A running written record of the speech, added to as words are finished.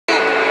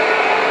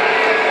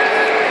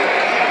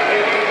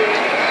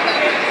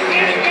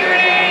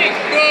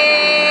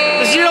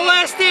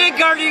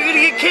hard, you're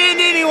gonna get canned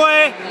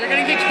anyway. You're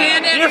gonna get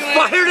canned anyway. You're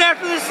fired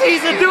after the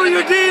season. Do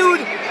your dude.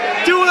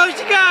 Do what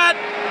you got.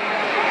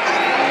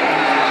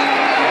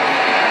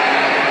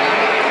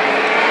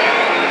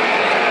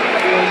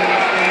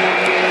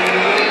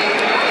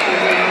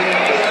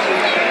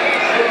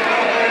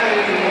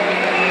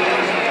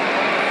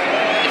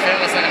 If it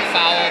was like a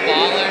foul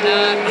ball or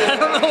not. I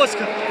don't know what's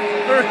going on.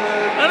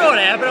 I know what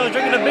happened. I was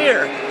drinking a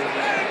beer.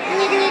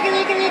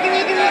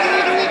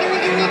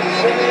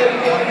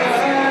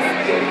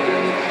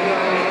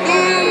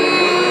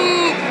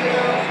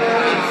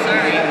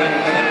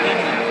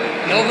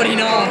 Nobody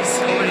knows.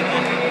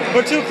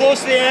 We're too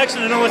close to the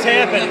action to know what's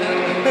happened.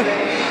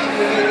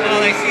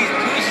 Well, I see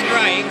 2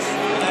 strikes.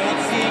 I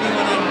don't see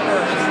anyone on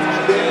first.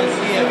 I don't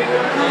see it.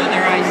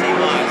 Their IC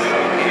was.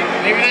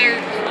 Maybe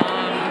they're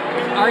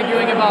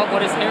arguing about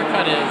what his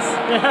haircut is.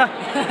 Yeah.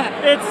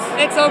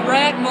 It's a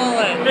rat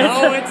mullet.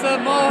 No, it's a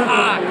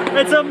mohawk.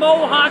 It's a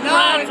mohawk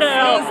rat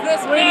tail. It's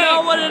this we big.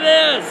 know what it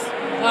is.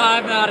 Oh,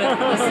 I'm not.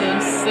 Listen,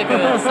 I'm sick of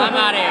this. I'm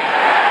out of here.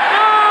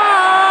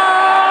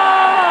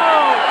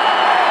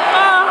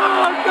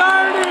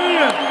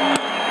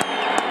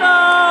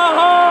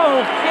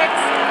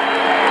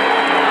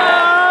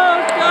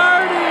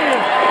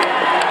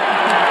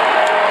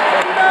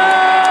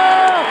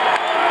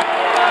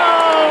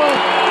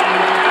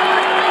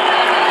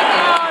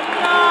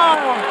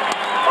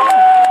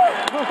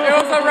 It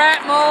was a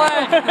rat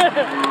mullet!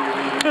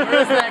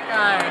 Where's that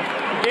guy?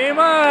 Game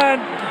on!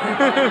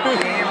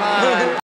 Game on.